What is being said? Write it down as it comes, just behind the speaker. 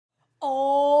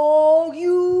Oh,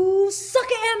 you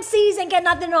sucker MCs ain't got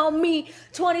nothing on me.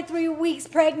 23 weeks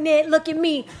pregnant, look at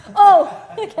me.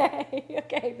 Oh,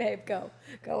 okay, babe, go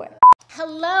away.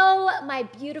 Hello, my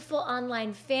beautiful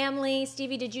online family.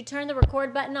 Stevie, did you turn the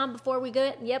record button on before we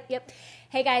go? Yep.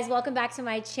 Hey guys, welcome back to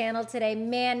my channel today.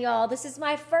 Man, y'all, this is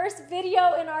my first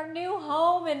video in our new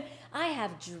home, and I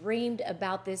have dreamed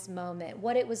about this moment,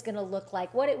 what it was gonna look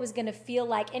like, what it was gonna feel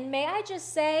like, and may I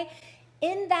just say,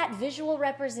 in that visual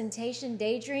representation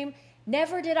daydream,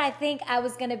 never did I think I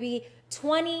was gonna be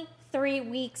 23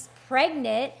 weeks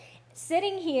pregnant,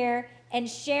 sitting here and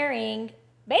sharing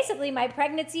basically my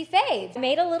pregnancy fave. I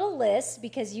made a little list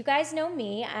because you guys know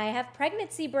me, I have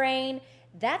pregnancy brain.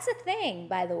 That's a thing,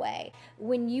 by the way.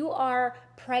 When you are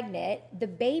pregnant, the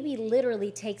baby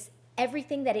literally takes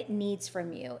everything that it needs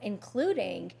from you,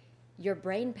 including your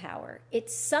brain power. It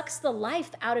sucks the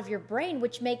life out of your brain,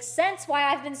 which makes sense why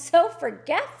I've been so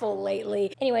forgetful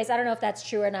lately. Anyways, I don't know if that's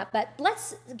true or not, but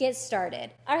let's get started.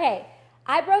 Okay,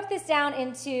 I broke this down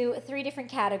into 3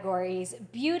 different categories: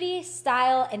 beauty,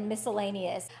 style, and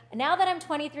miscellaneous. Now that I'm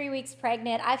 23 weeks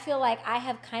pregnant, I feel like I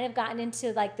have kind of gotten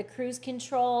into like the cruise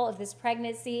control of this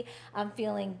pregnancy. I'm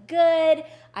feeling good.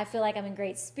 I feel like I'm in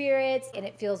great spirits and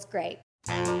it feels great.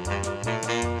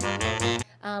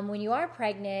 When you are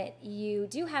pregnant, you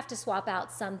do have to swap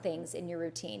out some things in your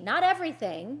routine. Not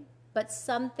everything, but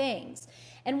some things.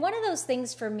 And one of those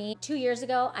things for me, 2 years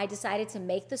ago, I decided to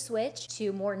make the switch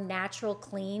to more natural,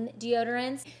 clean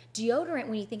deodorants. Deodorant,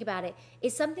 when you think about it,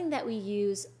 is something that we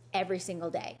use every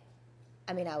single day.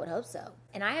 I mean, I would hope so.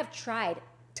 And I have tried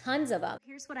tons of them.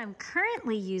 Here's what I'm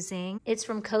currently using. It's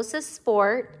from Cosa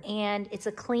Sport, and it's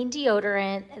a clean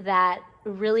deodorant that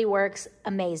really works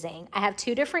amazing. I have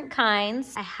 2 different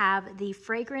kinds. I have the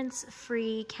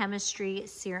fragrance-free chemistry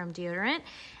serum deodorant,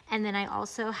 and then I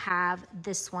also have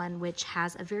this one, which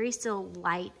has a very still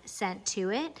light scent to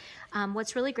it.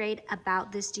 What's really great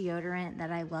about this deodorant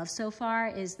that I love so far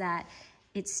is that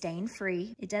it's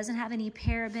stain-free. It doesn't have any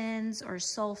parabens or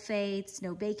sulfates,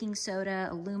 no baking soda,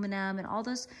 aluminum, and all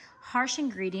those harsh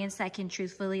ingredients that can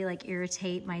truthfully like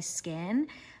irritate my skin.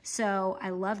 So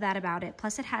I love that about it.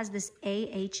 Plus it has this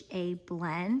AHA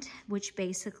blend, which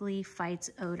basically fights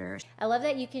odor. I love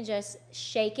that you can just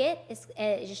shake it,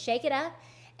 just shake it up,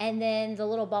 and then the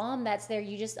little balm that's there,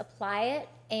 you just apply it,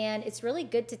 and it's really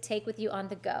good to take with you on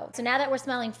the go. So now that we're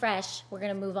smelling fresh, we're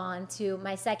gonna move on to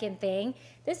my second thing.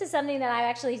 This is something that I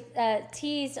actually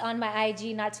teased on my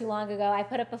IG not too long ago. I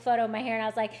put up a photo of my hair and I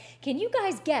was like, can you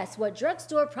guys guess what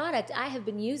drugstore product I have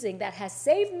been using that has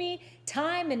saved me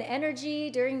time and energy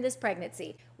during this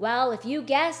pregnancy? Well, if you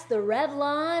guessed the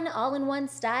Revlon all-in-one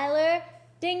styler,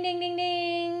 ding, ding, ding,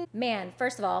 ding. Man,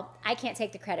 first of all, I can't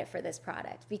take the credit for this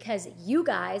product because you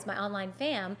guys, my online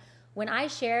fam, when I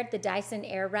shared the Dyson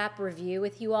Airwrap review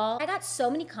with you all, I got so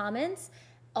many comments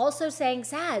also saying,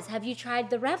 Saz, have you tried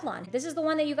the Revlon? This is the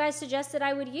one that you guys suggested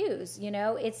I would use. You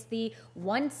know, it's the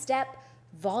one-step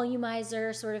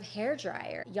volumizer sort of hair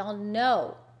dryer. Y'all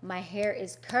know my hair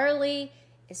is curly,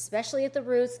 especially at the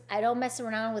roots. I don't mess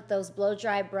around with those blow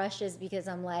dry brushes because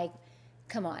I'm like,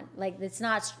 come on, like it's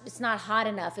not hot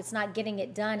enough. It's not getting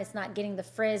it done. It's not getting the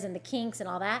frizz and the kinks and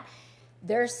all that.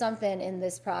 There's something in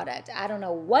this product. I don't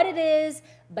know what it is,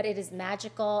 but it is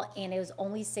magical, and it was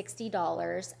only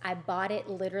 $60. I bought it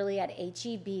literally at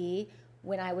HEB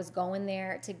when I was going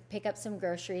there to pick up some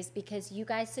groceries because you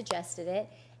guys suggested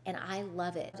it, and I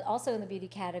love it. Also in the beauty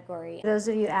category, those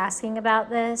of you asking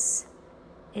about this,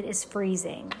 it is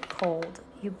freezing cold.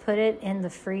 You put it in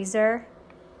the freezer,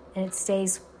 and it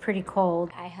stays pretty cold.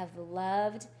 I have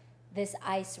loved this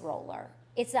ice roller.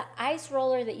 It's an ice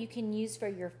roller that you can use for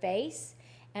your face,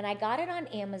 and I got it on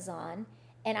Amazon,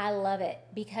 and I love it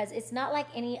because it's not like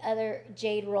any other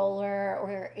jade roller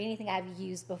or anything I've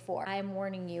used before. I am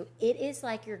warning you, it is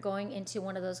like you're going into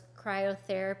one of those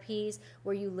cryotherapies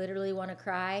where you literally want to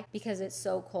cry because it's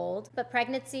so cold. But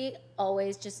pregnancy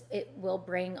always it will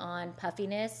bring on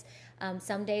puffiness.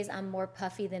 Some days I'm more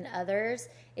puffy than others.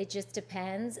 It just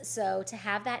depends. So to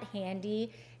have that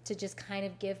handy to just kind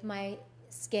of give my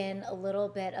skin a little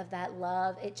bit of that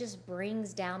love, it just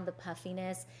brings down the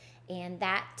puffiness, and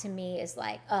that to me is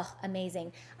like, oh,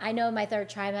 amazing. I know my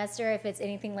 3rd trimester, if it's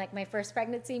anything like my first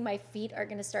pregnancy, my feet are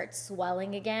gonna start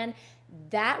swelling again.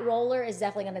 That roller is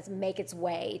definitely gonna make its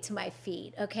way to my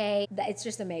feet, okay? It's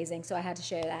just amazing, so I had to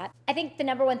share that. I think the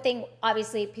number one thing,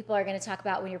 obviously, people are gonna talk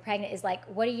about when you're pregnant is like,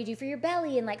 what do you do for your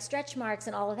belly and like stretch marks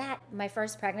and all of that. My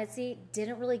first pregnancy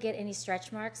didn't really get any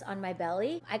stretch marks on my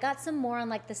belly. I got some more on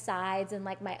like the sides and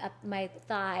like my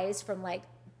thighs from like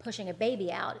pushing a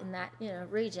baby out in that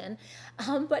region,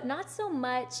 but not so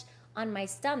much on my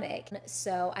stomach.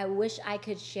 So I wish I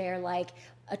could share like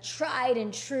a tried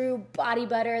and true body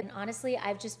butter. And honestly,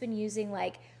 I've just been using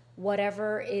like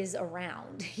whatever is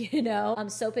around, you know?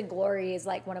 Soap and Glory is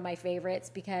like one of my favorites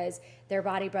because their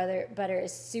body butter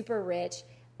is super rich,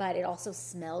 but it also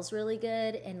smells really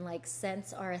good, and like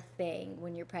scents are a thing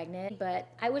when you're pregnant. But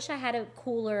I wish I had a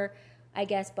cooler, I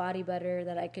guess, body butter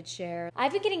that I could share.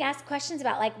 I've been getting asked questions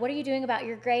about like, what are you doing about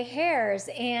your gray hairs?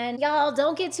 And y'all,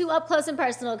 don't get too up close and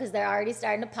personal because they're already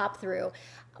starting to pop through.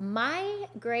 My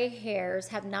gray hairs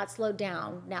have not slowed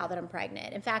down now that I'm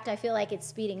pregnant. In fact, I feel like it's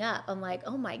speeding up. I'm like,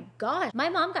 oh my gosh. My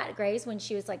mom got grays when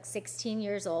she was like 16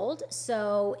 years old,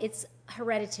 so it's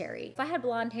hereditary. If I had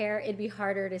blonde hair, it'd be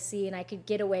harder to see and I could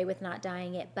get away with not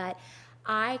dyeing it, but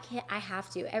I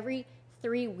have to. Every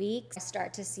 3 weeks, I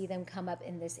start to see them come up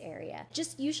in this area.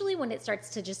 Just usually when it starts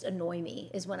to just annoy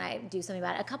me is when I do something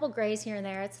about it. A couple grays here and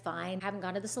there, it's fine. I haven't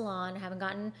gone to the salon, I haven't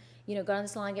gotten, go to the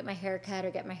salon, get my hair cut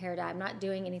or get my hair dyed. I'm not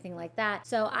doing anything like that.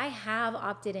 So I have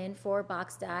opted in for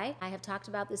box dye. I have talked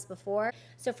about this before.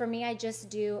 So for me, I just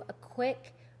do a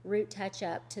quick root touch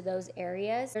up to those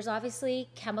areas. There's obviously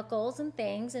chemicals and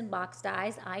things in box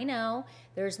dyes. I know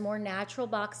there's more natural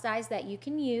box dyes that you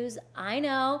can use. I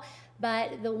know,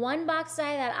 but the one box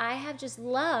dye that I have just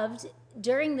loved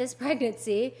during this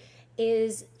pregnancy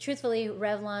is truthfully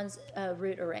Revlon's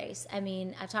Root Erase. I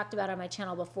mean, I've talked about it on my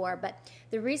channel before, but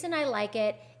the reason I like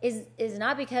it is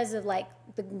not because of like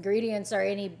the ingredients are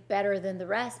any better than the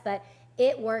rest, but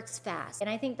it works fast. And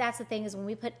I think that's the thing is when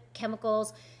we put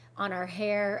chemicals on our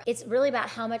hair, it's really about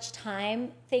how much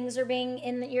time things are being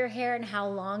in your hair and how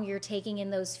long you're taking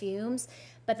in those fumes.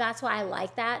 But that's why I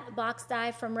like that box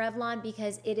dye from Revlon,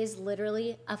 because it is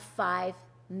literally a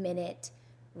 5-minute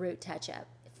root touch-up.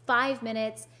 5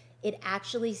 minutes, it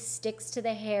actually sticks to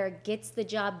the hair, gets the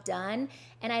job done,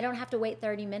 and I don't have to wait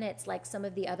 30 minutes like some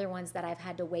of the other ones that I've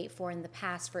had to wait for in the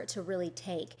past for it to really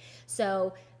take.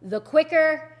 So the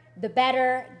quicker, the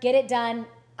better, get it done.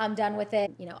 I'm done with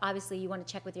it. Obviously you want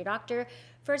to check with your doctor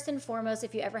first and foremost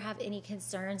if you ever have any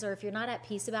concerns or if you're not at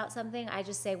peace about something. I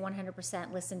just say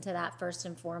 100% listen to that first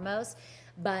and foremost.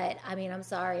 But I mean, I'm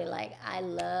sorry, like I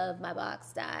love my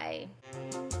box dye.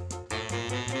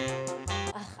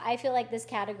 I feel like this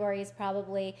category is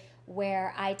probably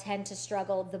where I tend to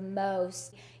struggle the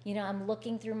most. I'm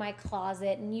looking through my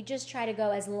closet and you just try to go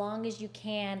as long as you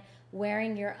can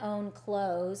wearing your own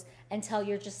clothes until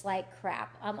you're just like,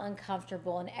 crap, I'm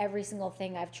uncomfortable in every single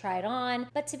thing I've tried on.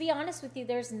 But to be honest with you,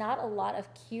 there's not a lot of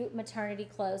cute maternity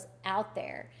clothes out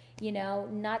there.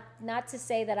 Not to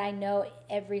say that I know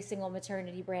every single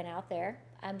maternity brand out there.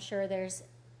 I'm sure there's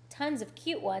tons of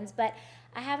cute ones, but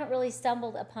I haven't really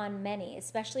stumbled upon many,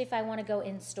 especially if I want to go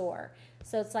in store.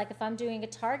 So it's like if I'm doing a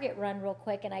Target run real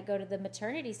quick and I go to the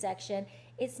maternity section,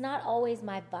 it's not always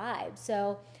my vibe.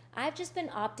 So I've just been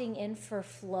opting in for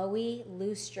flowy,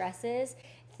 loose dresses,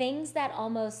 things that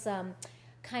almost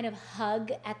kind of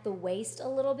hug at the waist a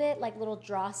little bit, like little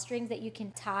drawstrings that you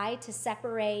can tie to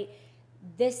separate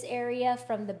this area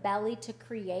from the belly to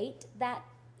create that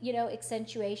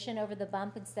accentuation over the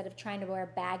bump instead of trying to wear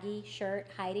a baggy shirt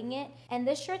hiding it. And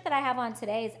this shirt that I have on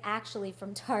today is actually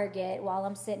from Target while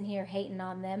I'm sitting here hating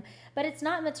on them, but it's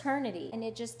not maternity and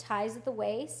it just ties at the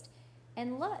waist.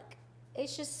 And look,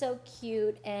 it's just so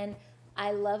cute. And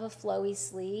I love a flowy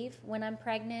sleeve when I'm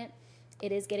pregnant.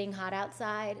 It is getting hot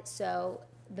outside, so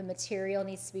the material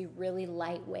needs to be really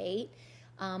lightweight.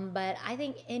 But I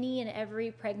think any and every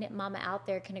pregnant mama out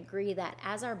there can agree that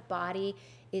as our body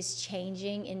is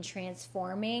changing and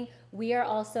transforming, we are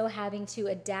also having to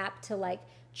adapt to like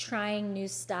trying new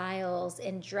styles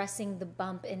and dressing the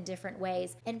bump in different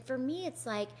ways. And for me, it's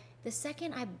like the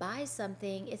second I buy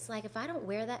something, it's like if I don't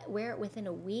wear it within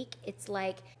a week, it's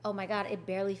like, oh my God, it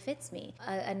barely fits me.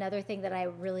 Another thing that I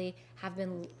really have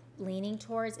been leaning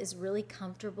towards is really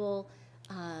comfortable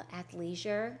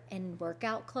athleisure and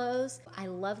workout clothes. I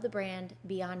love the brand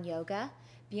Beyond Yoga.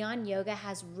 Beyond Yoga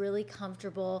has really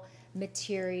comfortable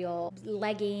material,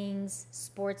 leggings,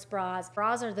 sports bras.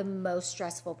 Bras are the most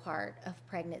stressful part of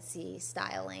pregnancy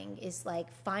styling, is like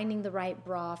finding the right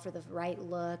bra for the right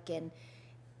look. And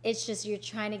it's just, you're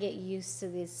trying to get used to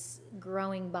this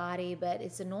growing body, but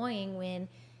it's annoying when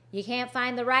you can't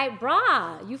find the right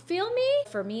bra. You feel me?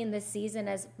 For me in this season,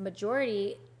 as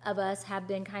majority of us have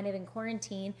been kind of in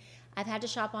quarantine, I've had to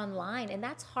shop online, and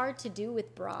that's hard to do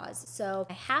with bras. So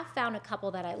I have found a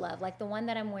couple that I love, like the one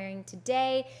that I'm wearing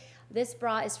today. This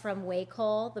bra is from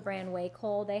Waycole, the brand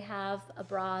Waycole. They have a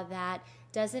bra that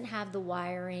doesn't have the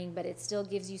wiring, but it still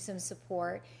gives you some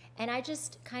support. And I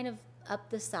just kind of up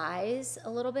the size a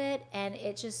little bit, and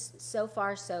it just so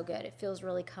far so good. It feels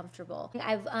really comfortable.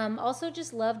 I've also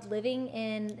just loved living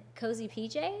in cozy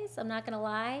PJs. I'm not gonna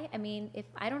lie. I mean, if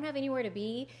I don't have anywhere to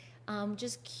be,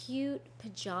 just cute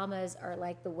pajamas are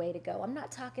like the way to go. I'm not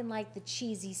talking like the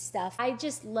cheesy stuff. I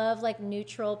just love like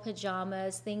neutral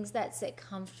pajamas, things that sit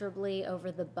comfortably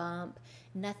over the bump,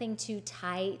 nothing too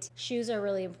tight. Shoes are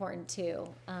really important too.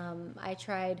 I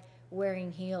tried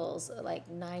wearing heels like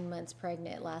 9 months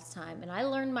pregnant last time, and I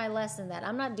learned my lesson that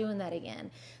I'm not doing that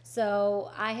again.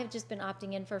 So I have just been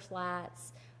opting in for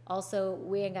flats. Also,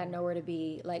 we ain't got nowhere to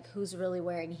be. Like, who's really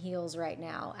wearing heels right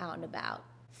now out and about?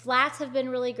 Flats have been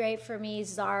really great for me.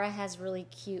 Zara has really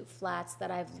cute flats that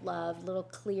I've loved, little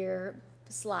clear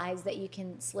slides that you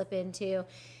can slip into.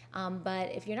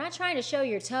 But if you're not trying to show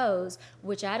your toes,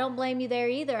 which I don't blame you there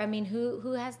either. I mean,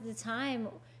 who has the time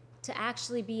to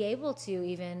actually be able to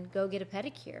even go get a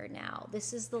pedicure now?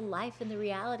 This is the life and the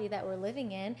reality that we're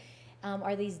living in,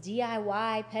 are these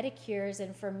DIY pedicures.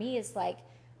 And for me, it's like,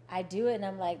 I do it and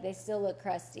I'm like, they still look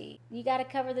crusty. You got to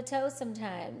cover the toes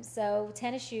sometimes. So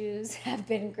tennis shoes have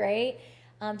been great.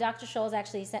 Dr. Scholl's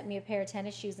actually sent me a pair of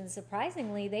tennis shoes, and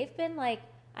surprisingly, they've been like,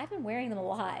 I've been wearing them a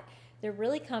lot. They're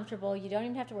really comfortable. You don't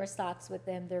even have to wear socks with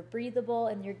them. They're breathable,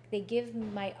 and they give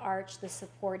my arch the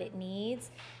support it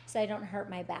needs so I don't hurt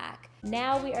my back.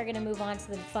 Now we are gonna move on to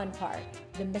the fun part,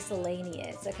 the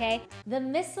miscellaneous, okay? The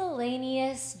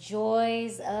miscellaneous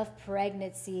joys of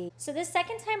pregnancy. So this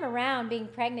second time around, being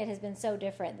pregnant has been so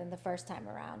different than the first time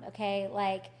around, okay?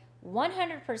 Like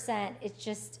 100%,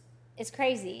 it's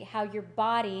crazy how your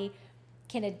body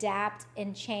can adapt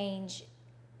and change,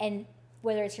 and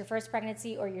whether it's your first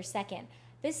pregnancy or your second.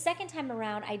 This second time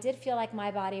around, I did feel like my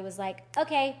body was like,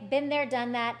 okay, been there,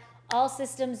 done that, all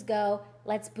systems go,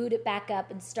 let's boot it back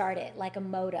up and start it like a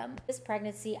modem. This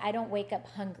pregnancy, I don't wake up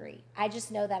hungry. I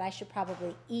just know that I should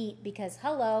probably eat because,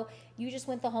 hello, you just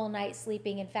went the whole night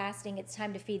sleeping and fasting, it's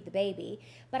time to feed the baby.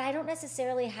 But I don't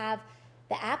necessarily have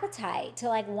the appetite to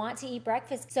like want to eat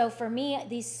breakfast. So for me,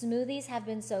 these smoothies have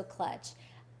been so clutch.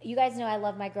 You guys know I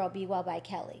love my girl Be Well by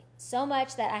Kelly so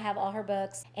much that I have all her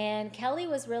books. And Kelly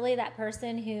was really that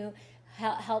person who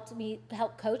helped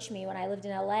coach me when I lived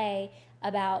in LA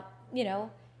about, you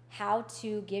know, how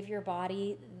to give your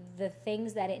body the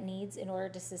things that it needs in order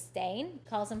to sustain.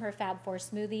 Calls them her Fab Four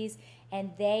smoothies,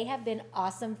 and they have been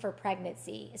awesome for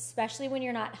pregnancy, especially when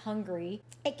you're not hungry.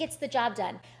 It gets the job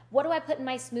done. What do I put in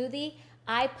my smoothie?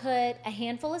 I put a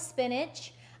handful of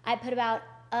spinach. I put about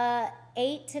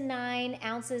 8 to 9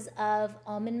 ounces of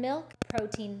almond milk,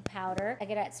 protein powder. I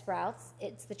get it at Sprouts.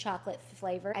 It's the chocolate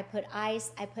flavor. I put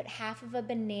ice. I put half of a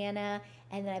banana,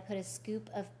 and then I put a scoop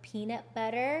of peanut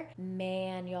butter.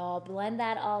 Man, y'all, blend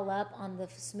that all up on the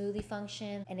smoothie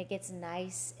function, and it gets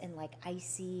nice and like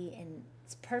icy, and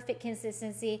it's perfect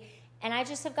consistency. And I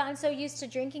just have gotten so used to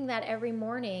drinking that every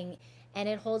morning, and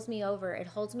it holds me over. It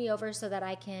holds me over so that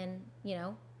I can, you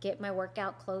know, get my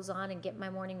workout clothes on and get my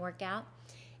morning workout.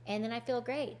 And then I feel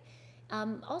great.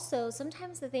 Also,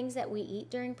 sometimes the things that we eat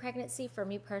during pregnancy, for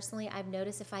me personally, I've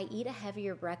noticed if I eat a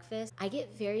heavier breakfast, I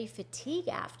get very fatigued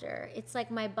after. It's like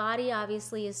my body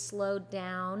obviously is slowed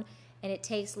down and it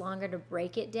takes longer to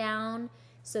break it down.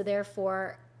 So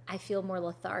therefore, I feel more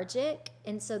lethargic.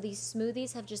 And so these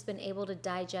smoothies have just been able to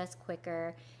digest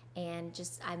quicker, and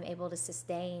just I'm able to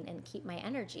sustain and keep my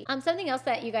energy. Something else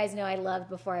that you guys know I loved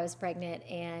before I was pregnant,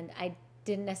 and I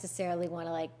didn't necessarily want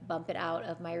to like bump it out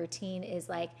of my routine, is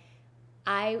like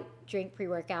I drink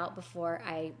pre-workout before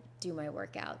I do my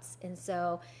workouts. And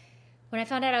so when I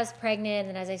found out I was pregnant,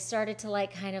 and as I started to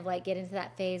like kind of like get into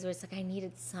that phase where it's like I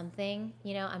needed something,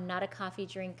 you know, I'm not a coffee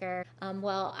drinker.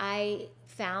 Well, I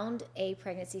found a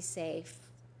pregnancy safe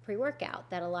pre-workout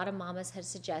that a lot of mamas had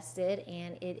suggested,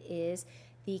 and it is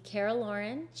the Cara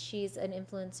Lauren. She's an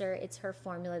influencer. It's her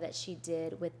formula that she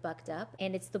did with Bucked Up,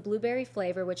 and it's the blueberry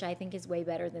flavor, which I think is way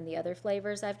better than the other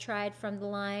flavors I've tried from the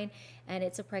line. And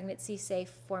it's a pregnancy safe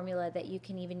formula that you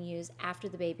can even use after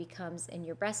the baby comes and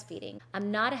you're breastfeeding. I'm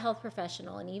not a health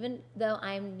professional, and even though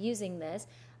I'm using this,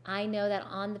 I know that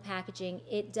on the packaging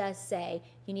it does say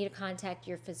you need to contact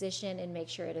your physician and make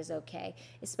sure it is okay,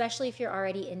 especially if you're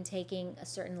already intaking a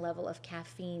certain level of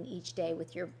caffeine each day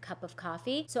with your cup of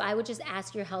coffee. So I would just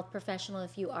ask your health professional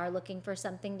if you are looking for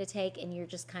something to take and you're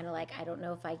just kind of like, I don't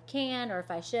know if I can or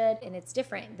if I should. And it's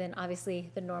different than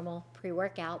obviously the normal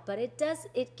pre-workout, but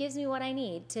it gives me what I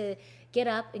need to get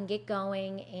up and get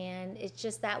going. And it's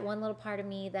just that one little part of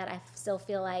me that I still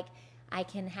feel like I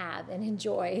can have and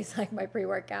enjoy is like my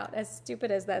pre-workout, as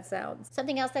stupid as that sounds.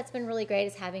 Something else that's been really great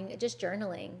is having just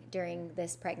journaling during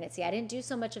this pregnancy. I didn't do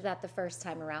so much of that the first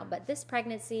time around, but this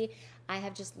pregnancy, I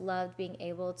have just loved being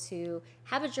able to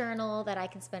have a journal that I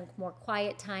can spend more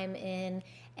quiet time in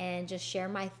and just share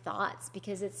my thoughts,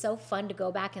 because it's so fun to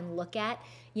go back and look at,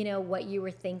 you know, what you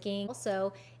were thinking.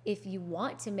 Also, if you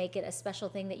want to make it a special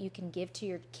thing that you can give to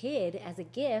your kid as a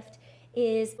gift,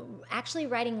 is actually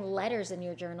writing letters in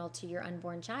your journal to your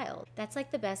unborn child. That's like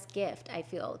the best gift, I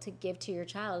feel, to give to your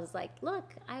child, is like,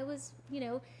 look, I was, you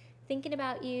know, thinking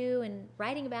about you and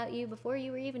writing about you before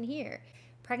you were even here.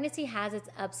 Pregnancy has its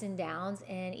ups and downs,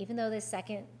 and even though this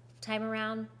second time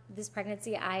around, this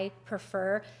pregnancy I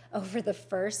prefer over the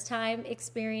first time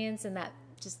experience, and that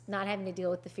just not having to deal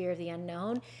with the fear of the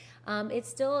unknown, it's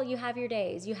still, you have your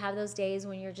days. You have those days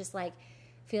when you're just like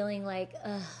feeling like,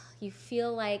 you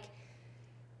feel like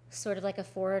sort of like a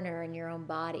foreigner in your own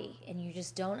body, and you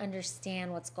just don't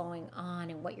understand what's going on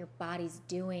and what your body's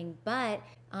doing. But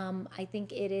I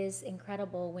think it is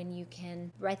incredible when you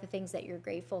can write the things that you're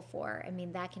grateful for. I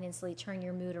mean, that can instantly turn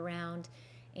your mood around.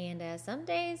 And some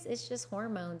days it's just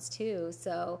hormones too.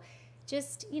 So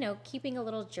just, you know, keeping a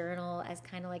little journal as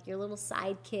kind of like your little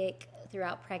sidekick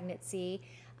throughout pregnancy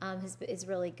is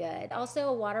really good. Also,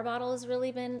 a water bottle has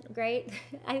really been great.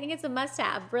 I think it's a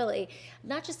must-have, really.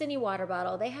 Not just any water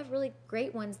bottle. They have really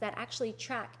great ones that actually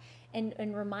track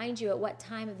and remind you at what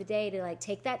time of the day to like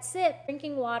take that sip.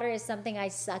 Drinking water is something I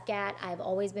suck at. I've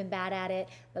always been bad at it,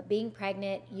 but being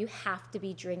pregnant, you have to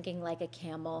be drinking like a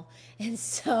camel. And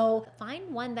so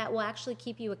find one that will actually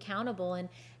keep you accountable and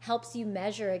helps you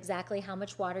measure exactly how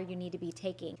much water you need to be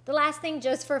taking. The last thing,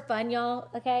 just for fun, y'all,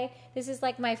 okay? This is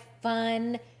like my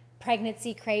fun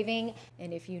pregnancy craving.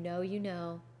 And if you know, you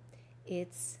know,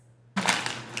 it's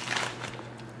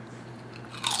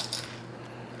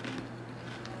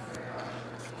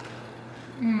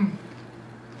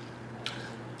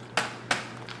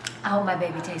I hope my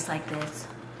baby tastes like this.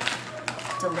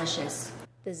 Delicious.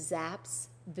 The Zapp's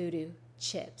Voodoo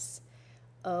Chips.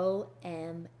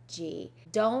 OMG.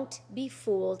 Don't be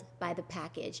fooled by the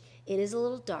package. It is a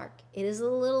little dark. It is a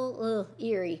little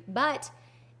eerie, but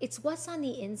it's what's on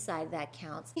the inside that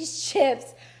counts. These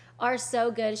chips are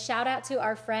so good. Shout out to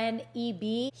our friend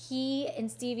EB. He and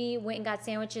Stevie went and got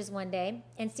sandwiches one day,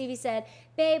 and Stevie said,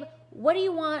 babe, what do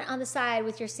you want on the side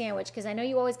with your sandwich? Because I know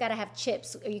you always got to have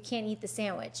chips or you can't eat the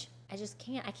sandwich. I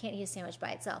can't eat a sandwich by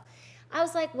itself. I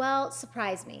was like, well,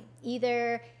 surprise me.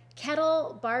 Either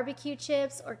Kettle barbecue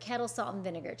chips or Kettle salt and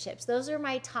vinegar chips. Those are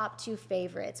my top two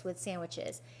favorites with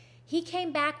sandwiches. He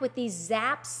came back with these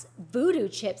Zapp's Voodoo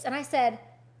Chips, and I said,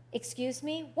 excuse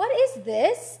me, what is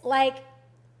this? Like,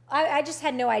 I just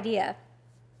had no idea.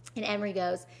 And Emery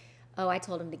goes, oh, I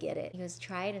told him to get it. He goes,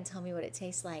 try it and tell me what it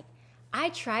tastes like. I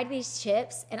tried these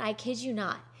chips, and I kid you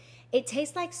not, it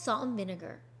tastes like salt and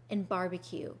vinegar and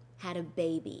barbecue had a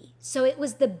baby. So it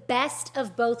was the best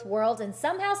of both worlds, and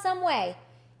somehow, some way,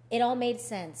 it all made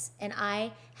sense. And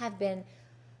I have been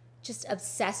just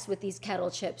obsessed with these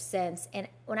Kettle chips since. And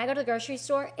when I go to the grocery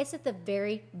store, it's at the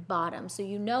very bottom. So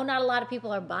you know not a lot of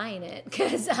people are buying it,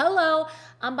 because hello,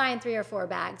 I'm buying 3 or 4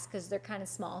 bags because they're kind of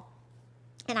small.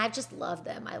 And I've just loved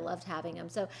them. I loved having them.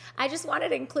 So I just wanted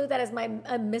to include that as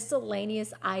a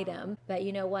miscellaneous item. But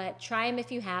you know what? Try them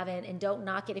if you haven't, and don't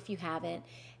knock it if you haven't.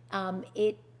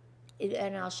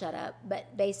 And I'll shut up.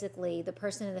 But basically, the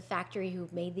person in the factory who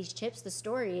made these chips, the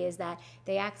story is that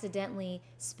they accidentally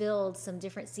spilled some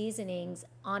different seasonings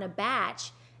on a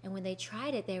batch. And when they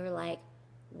tried it, they were like,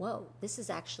 whoa, this is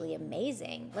actually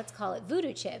amazing. Let's call it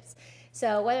voodoo chips.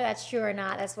 So whether that's true or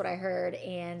not, that's what I heard.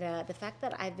 And the fact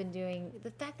that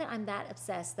I'm that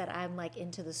obsessed that I'm like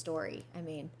into the story, I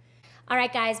mean. All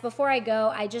right, guys, before I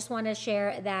go, I just want to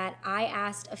share that I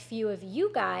asked a few of you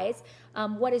guys,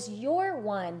 what is your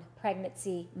one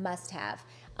pregnancy must-have?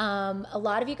 A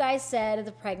lot of you guys said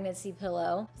the pregnancy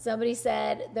pillow. Somebody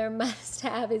said their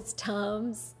must-have is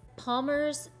Tums.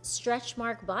 Palmer's Stretch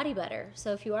Mark Body Butter.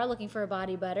 So if you are looking for a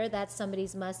body butter, that's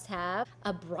somebody's must-have.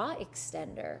 A bra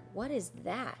extender. What is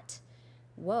that?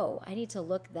 Whoa, I need to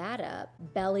look that up.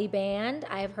 Belly Band,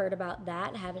 I have heard about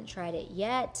that, haven't tried it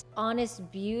yet.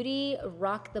 Honest Beauty,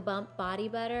 Rock the Bump Body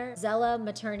Butter. Zella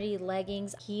Maternity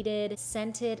Leggings, Heated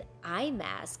Scented Eye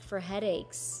Mask for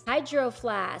headaches. Hydro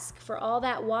Flask for all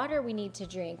that water we need to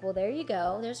drink. Well, there you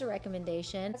go, there's a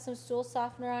recommendation. Some stool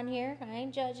softener on here, I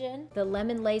ain't judging. The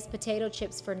Lemon Lace Potato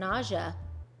Chips for nausea.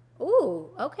 Ooh,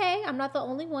 okay, I'm not the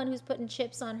only one who's putting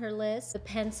chips on her list. The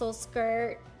pencil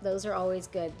skirt, those are always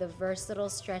good. The versatile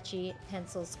stretchy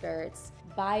pencil skirts.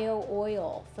 Bio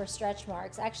oil for stretch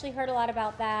marks. I actually heard a lot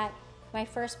about that. my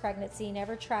first pregnancy,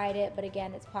 never tried it, but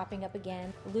again, it's popping up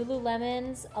again.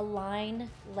 Lululemon's Align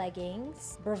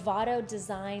leggings, Bravado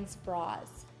Designs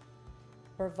bras.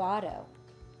 Bravado.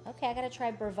 Okay, I gotta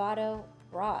try Bravado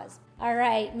bras. All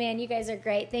right, man, you guys are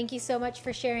great. Thank you so much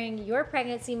for sharing your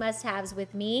pregnancy must-haves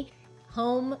with me.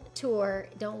 Home tour,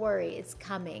 don't worry, it's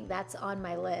coming. That's on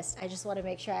my list. I just want to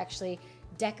make sure I actually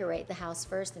decorate the house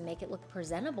first and make it look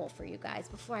presentable for you guys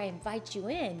before I invite you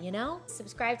in, you know?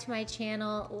 Subscribe to my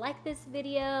channel, like this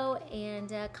video,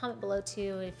 and comment below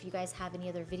too if you guys have any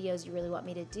other videos you really want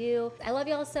me to do. I love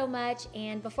y'all so much,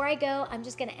 and before I go, I'm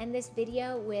just gonna end this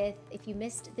video with, if you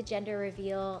missed the gender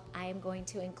reveal, I am going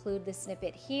to include the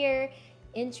snippet here,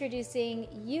 introducing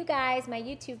you guys, my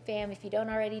YouTube fam, if you don't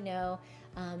already know,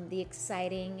 the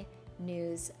exciting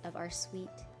news of our sweet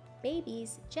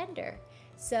baby's gender.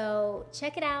 So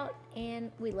check it out,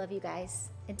 and we love you guys.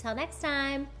 Until next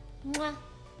time, mwah,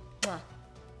 mwah.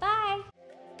 Bye.